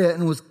whole area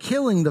and was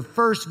killing the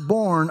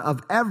firstborn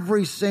of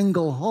every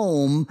single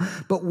home.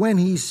 But when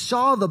he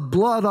saw the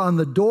blood on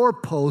the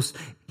doorpost,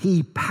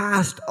 he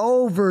passed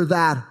over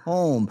that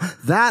home.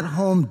 That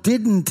home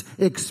didn't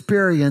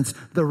experience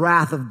the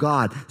wrath of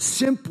God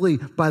simply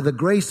by the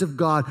grace of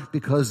God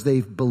because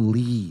they've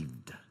believed.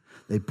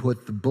 They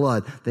put the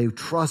blood, they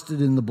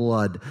trusted in the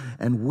blood,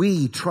 and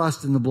we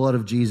trust in the blood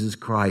of Jesus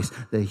Christ,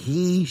 that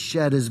He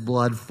shed His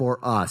blood for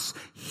us.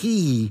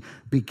 He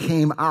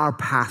became our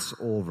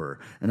Passover.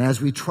 And as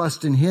we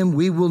trust in Him,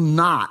 we will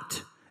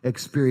not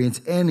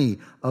experience any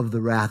of the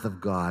wrath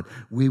of God.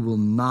 We will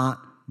not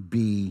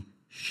be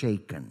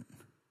shaken.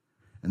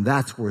 And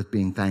that's worth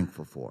being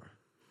thankful for.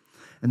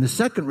 And the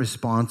second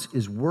response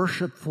is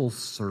worshipful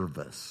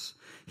service.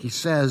 He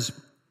says,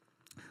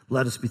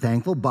 let us be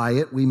thankful. By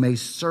it we may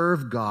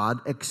serve God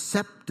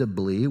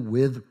acceptably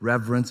with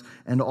reverence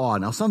and awe.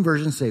 Now, some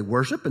versions say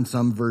worship and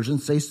some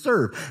versions say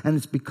serve. And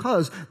it's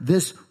because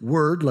this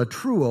word,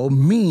 latruo,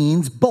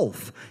 means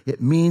both.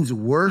 It means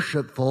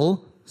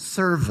worshipful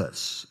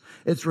service.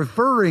 It's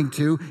referring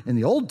to, in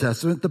the Old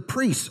Testament, the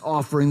priests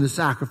offering the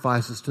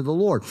sacrifices to the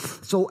Lord.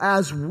 So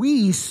as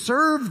we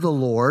serve the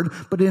Lord,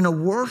 but in a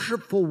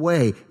worshipful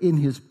way, in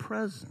His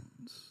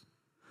presence,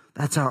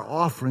 that's our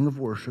offering of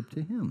worship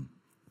to Him.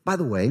 By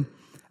the way,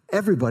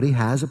 everybody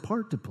has a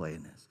part to play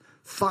in this.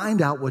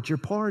 Find out what your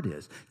part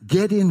is.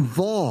 Get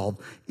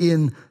involved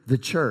in the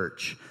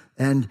church.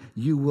 And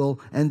you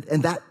will, and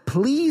that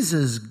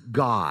pleases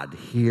God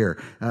here.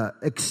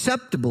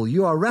 Acceptable,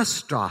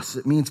 euarestos,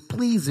 it means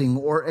pleasing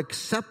or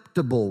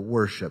acceptable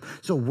worship.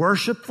 So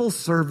worshipful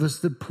service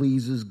that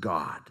pleases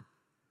God.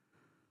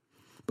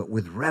 But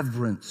with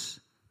reverence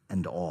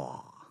and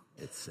awe,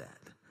 it said.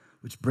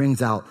 Which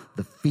brings out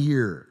the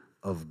fear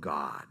of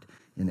God.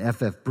 In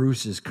F.F.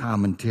 Bruce's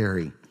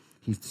commentary,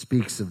 he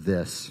speaks of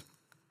this.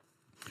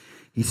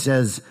 He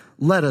says,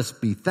 let us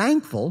be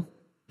thankful,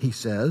 he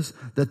says,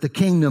 that the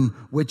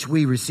kingdom which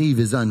we receive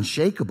is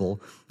unshakable,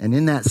 and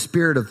in that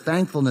spirit of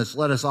thankfulness,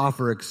 let us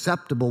offer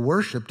acceptable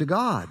worship to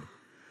God.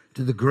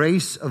 To the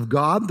grace of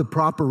God, the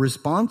proper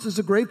response is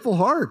a grateful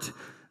heart,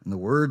 and the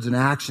words and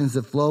actions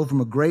that flow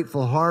from a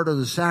grateful heart are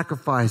the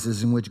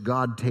sacrifices in which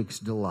God takes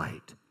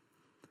delight.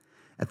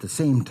 At the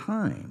same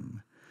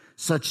time,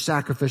 such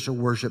sacrificial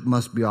worship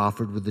must be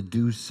offered with a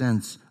due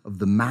sense of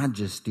the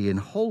majesty and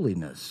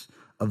holiness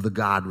of the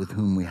God with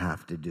whom we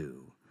have to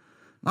do.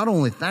 Not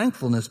only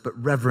thankfulness, but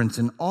reverence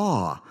and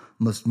awe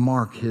must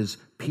mark His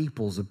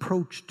people's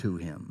approach to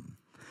Him.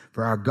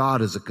 For our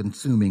God is a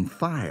consuming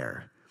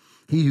fire.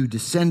 He who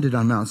descended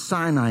on Mount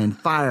Sinai in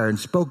fire and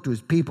spoke to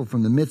His people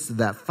from the midst of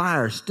that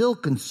fire still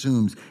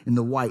consumes in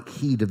the white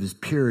heat of His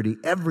purity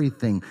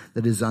everything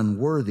that is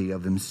unworthy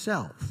of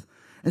Himself.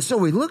 And so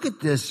we look at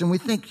this and we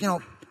think,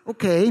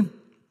 okay,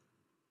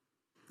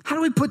 how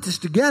do we put this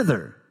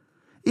together?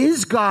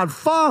 Is God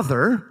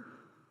Father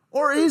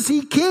or is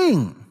He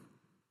King?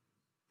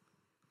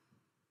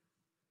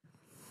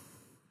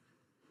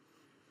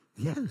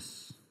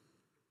 Yes.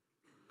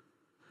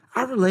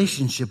 Our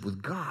relationship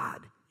with God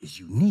is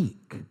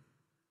unique.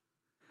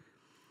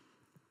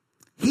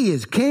 He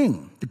is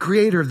King, the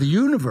creator of the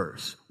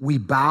universe. We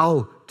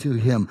bow to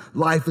Him.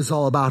 Life is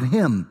all about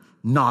Him,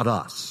 not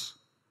us.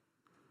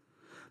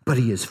 But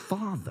He is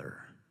Father.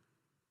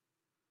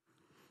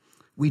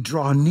 We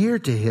draw near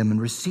to Him and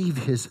receive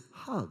His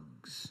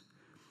hugs.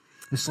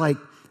 It's like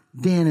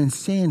Dan and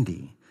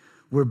Sandy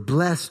were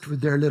blessed with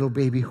their little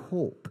baby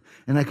Hope.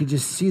 And I could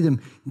just see them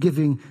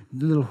giving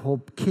little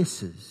Hope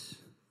kisses.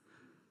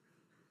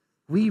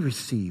 We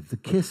receive the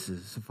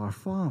kisses of our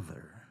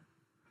Father.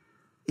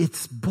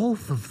 It's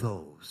both of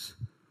those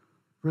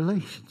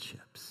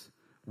relationships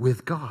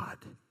with God.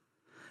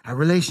 Our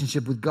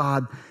relationship with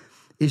God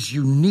is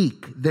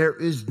unique. There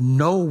is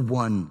no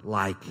one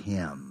like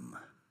him.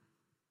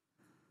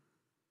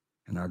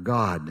 And our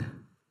God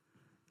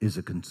is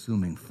a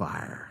consuming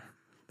fire.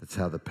 That's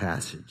how the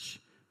passage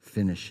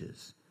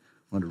finishes.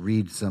 I want to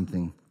read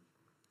something.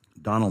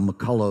 Donald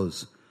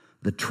McCullough's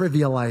The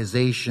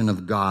Trivialization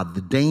of God,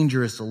 the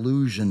Dangerous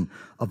Illusion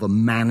of a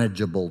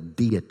Manageable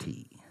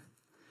Deity.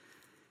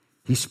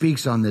 He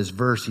speaks on this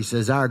verse. He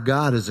says, our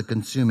God is a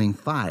consuming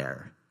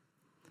fire.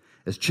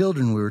 As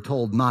children, we were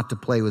told not to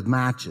play with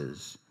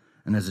matches.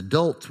 And as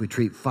adults, we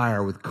treat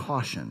fire with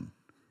caution.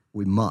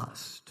 We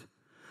must.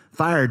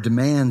 Fire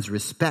demands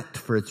respect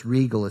for its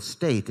regal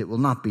estate. It will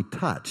not be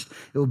touched.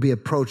 It will be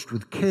approached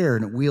with care,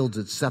 and it wields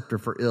its scepter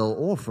for ill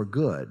or for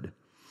good.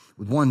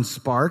 With one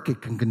spark,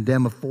 it can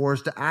condemn a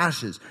forest to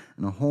ashes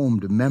and a home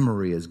to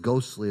memory as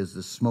ghostly as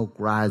the smoke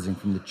rising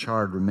from the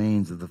charred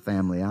remains of the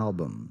family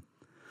album.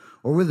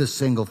 Or with a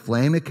single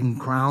flame, it can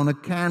crown a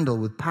candle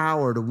with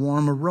power to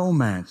warm a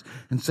romance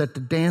and set to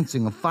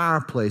dancing a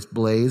fireplace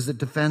blaze that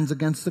defends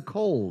against the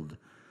cold.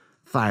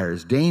 Fire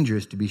is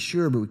dangerous, to be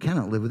sure, but we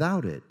cannot live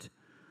without it.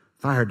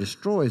 Fire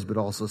destroys, but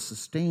also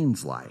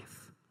sustains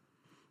life.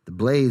 The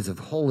blaze of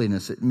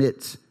holiness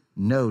admits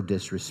no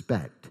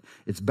disrespect.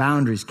 Its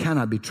boundaries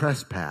cannot be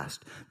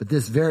trespassed. But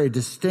this very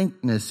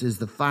distinctness is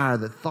the fire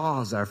that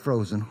thaws our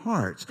frozen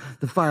hearts,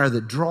 the fire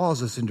that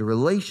draws us into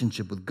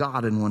relationship with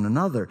God and one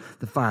another,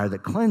 the fire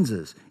that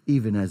cleanses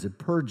even as it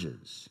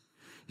purges.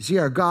 You see,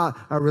 our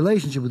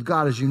relationship with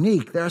God is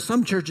unique. There are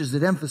some churches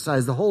that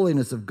emphasize the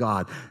holiness of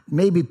God,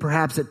 maybe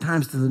perhaps at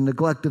times to the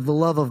neglect of the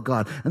love of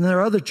God. And there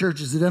are other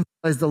churches that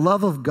emphasize the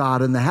love of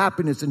God and the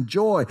happiness and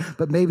joy,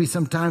 but maybe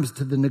sometimes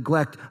to the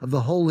neglect of the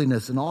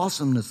holiness and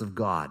awesomeness of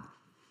God.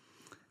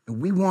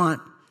 And we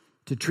want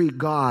to treat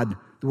God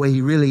the way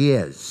he really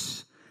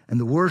is, and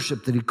the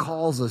worship that he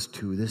calls us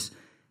to, this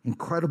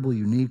incredible,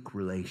 unique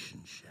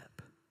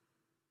relationship.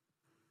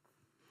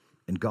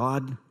 And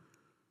God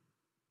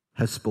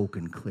has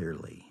spoken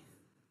clearly.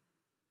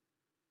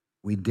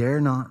 We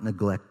dare not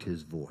neglect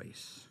his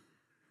voice,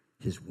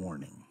 his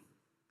warning.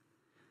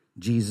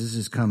 Jesus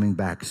is coming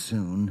back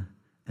soon,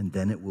 and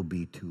then it will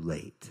be too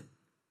late.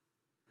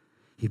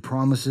 He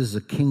promises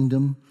a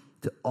kingdom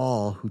to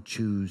all who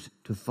choose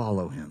to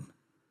follow him.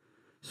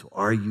 So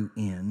are you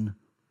in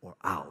or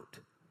out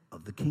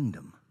of the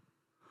kingdom?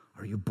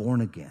 Are you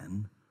born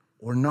again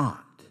or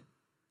not?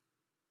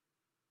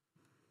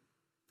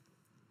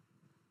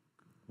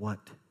 What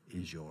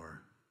is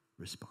your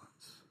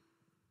response?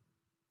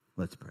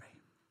 Let's pray.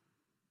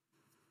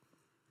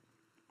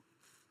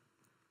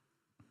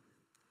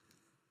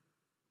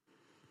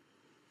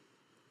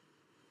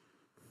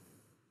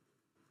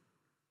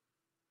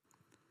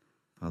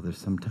 Father,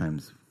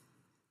 sometimes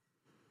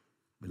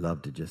we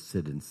love to just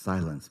sit in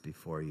silence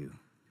before you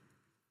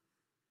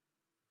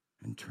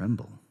and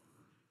tremble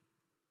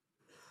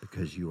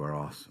because you are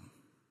awesome.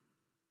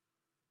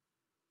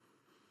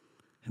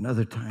 And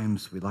other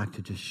times we like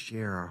to just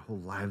share our whole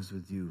lives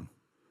with you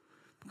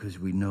because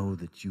we know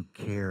that you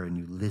care and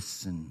you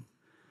listen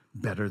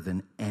better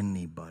than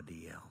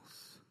anybody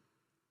else.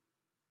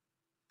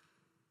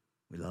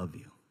 We love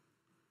you.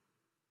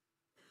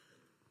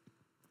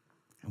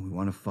 And we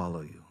want to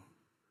follow you.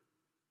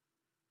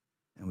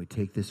 And we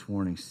take this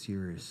warning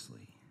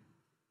seriously.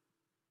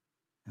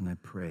 And I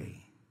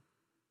pray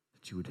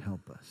that you would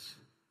help us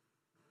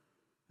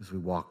as we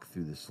walk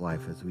through this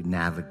life, as we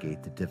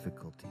navigate the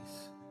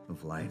difficulties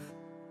of life,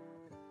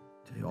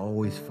 to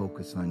always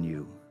focus on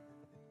you,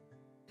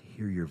 to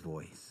hear your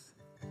voice,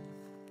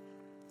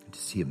 and to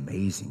see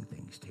amazing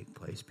things take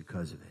place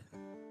because of it.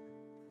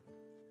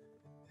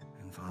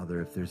 And Father,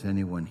 if there's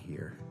anyone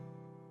here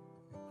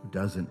who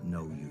doesn't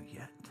know you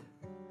yet,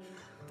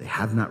 they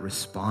have not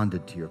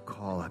responded to your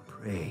call, I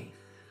pray,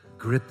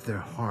 grip their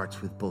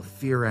hearts with both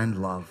fear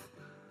and love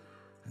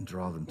and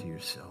draw them to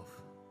yourself,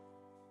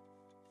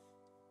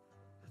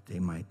 that they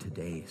might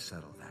today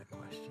settle that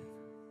question.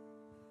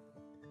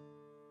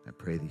 I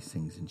pray these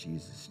things in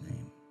Jesus'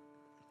 name.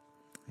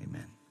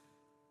 Amen.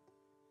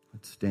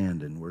 Let's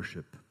stand and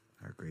worship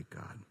our great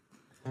God.